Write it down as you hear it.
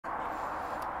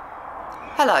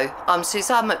Hello, I'm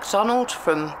Suzanne MacDonald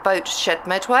from Boatshed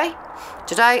Medway.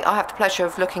 Today I have the pleasure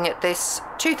of looking at this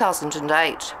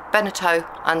 2008 Beneteau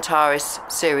Antares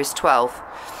Series 12.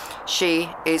 She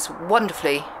is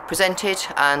wonderfully presented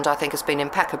and I think has been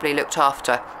impeccably looked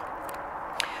after.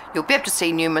 You'll be able to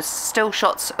see numerous still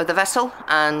shots of the vessel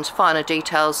and finer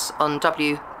details on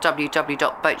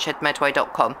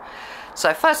www.boatshedmedway.com.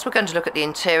 So first we're going to look at the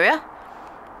interior.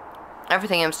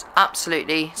 Everything is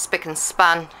absolutely spick and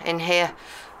span in here,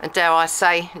 and dare I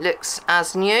say looks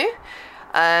as new.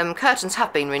 Curtains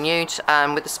have been renewed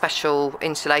with the special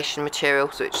insulation material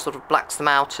which sort of blacks them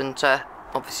out and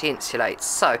obviously insulates.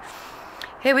 So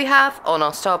here we have on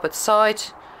our starboard side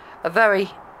a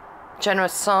very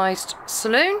generous sized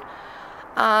saloon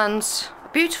and a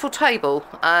beautiful table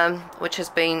which has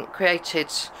been created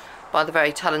by the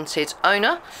very talented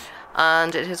owner,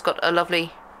 and it has got a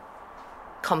lovely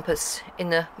compass in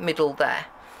the middle there.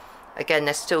 Again,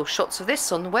 there's still shots of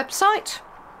this on the website.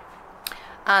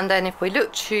 And then if we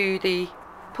look to the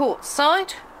port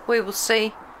side, we will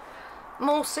see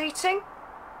more seating.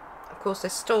 Of course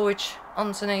there's storage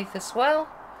underneath as well.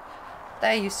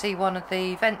 There you see one of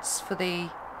the vents for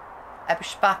the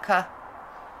Eberspacher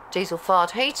diesel fired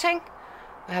heating.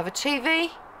 We have a TV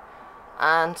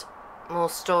and more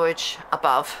storage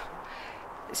above.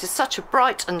 This is such a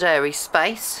bright and airy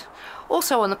space.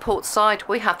 Also on the port side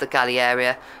we have the galley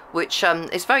area, which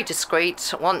is very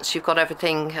discreet. Once you've got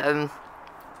everything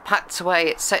packed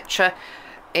away, etc.,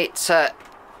 it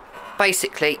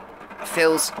basically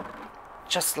feels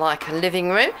just like a living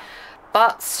room.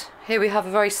 But here we have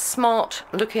a very smart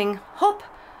looking hob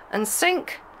and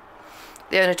sink.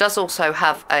 The owner does also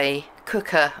have a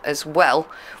cooker as well,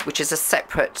 which is a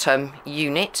separate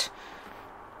unit.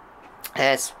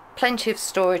 There's plenty of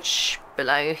storage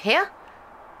below here.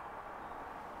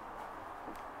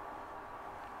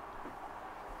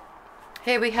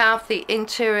 Here we have the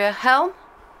interior helm,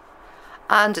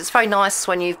 and it's very nice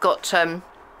when you've got a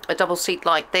double seat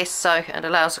like this, so it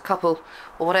allows a couple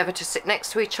or whatever to sit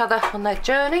next to each other on their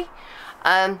journey.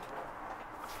 You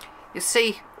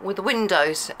see with the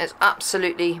windows it's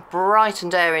absolutely bright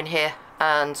and airy in here,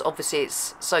 and obviously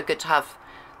it's so good to have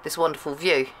this wonderful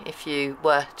view if you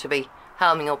were to be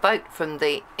helming your boat from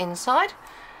the inside.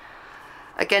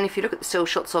 Again, if you look at the still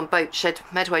shots on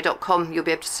boatshedmedway.com, you'll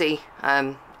be able to see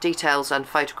details and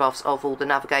photographs of all the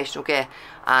navigational gear,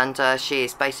 and she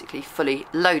is basically fully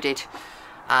loaded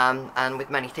and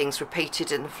with many things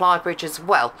repeated in the flybridge as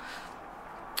well.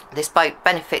 This boat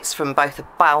benefits from both a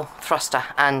bow thruster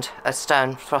and a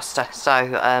stern thruster, so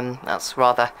that's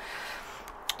rather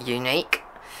unique.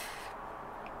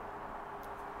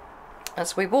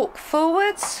 As we walk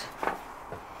forwards,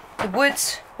 the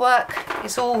woodwork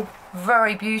is all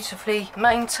very beautifully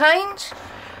maintained,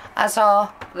 as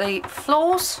are the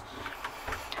floors.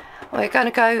 We're going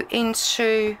to go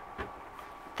into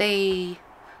the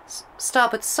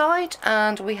starboard side,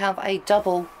 and we have a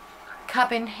double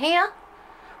cabin here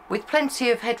with plenty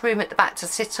of headroom at the back to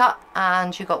sit up,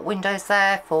 and you've got windows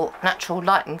there for natural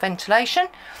light and ventilation.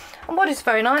 And what is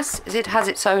very nice is it has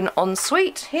its own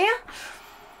ensuite here,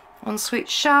 ensuite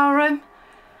shower room,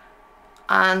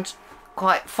 and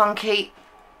quite funky,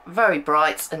 very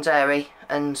bright and airy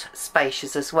and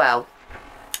spacious as well.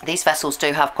 These vessels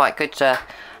do have quite good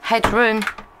headroom.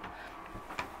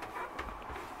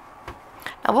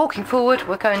 Now walking forward,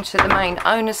 we're going to the main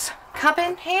owner's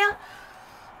cabin here,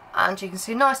 and you can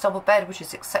see a nice double bed which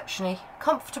is exceptionally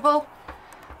comfortable,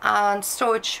 and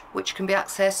storage which can be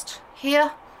accessed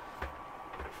here,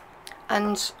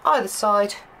 and either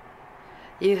side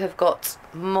you have got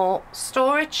more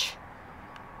storage.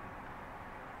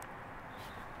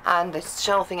 And this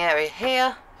shelving area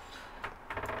here,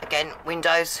 again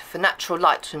windows for natural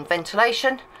light and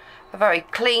ventilation, a very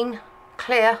clean,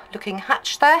 clear looking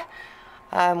hatch there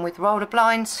with roller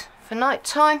blinds for night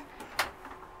time,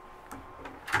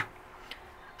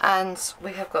 and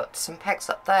we have got some pegs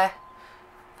up there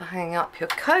for hanging up your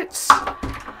coats.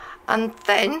 And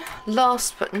then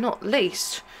last but not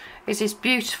least is this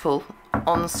beautiful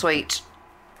ensuite.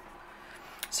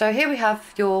 So here we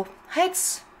have your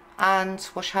heads and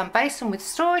wash hand basin with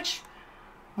storage,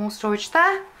 more storage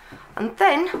there, and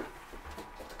then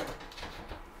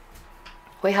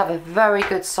we have a very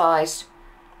good sized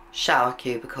shower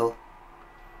cubicle.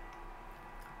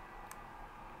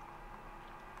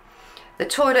 The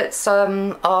toilets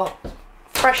are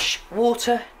fresh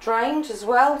water drained as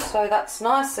well, so that's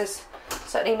nice. There's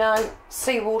certainly no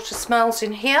seawater smells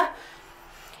in here.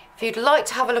 If you'd like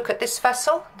to have a look at this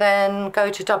vessel, then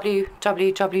go to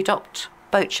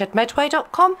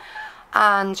www.boatshedmedway.com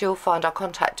and you'll find our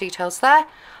contact details there.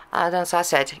 And as I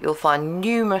said, you'll find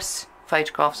numerous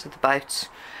photographs of the boat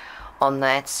on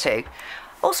there too.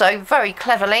 Also, very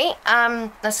cleverly,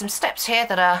 there's some steps here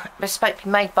that are bespokely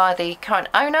made by the current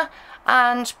owner,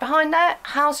 and behind there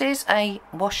houses a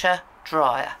washer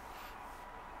dryer.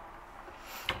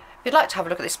 If you'd like to have a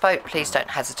look at this boat, please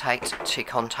don't hesitate to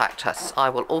contact us. I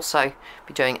will also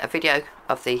be doing a video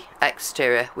of the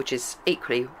exterior, which is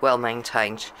equally well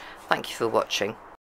maintained. Thank you for watching.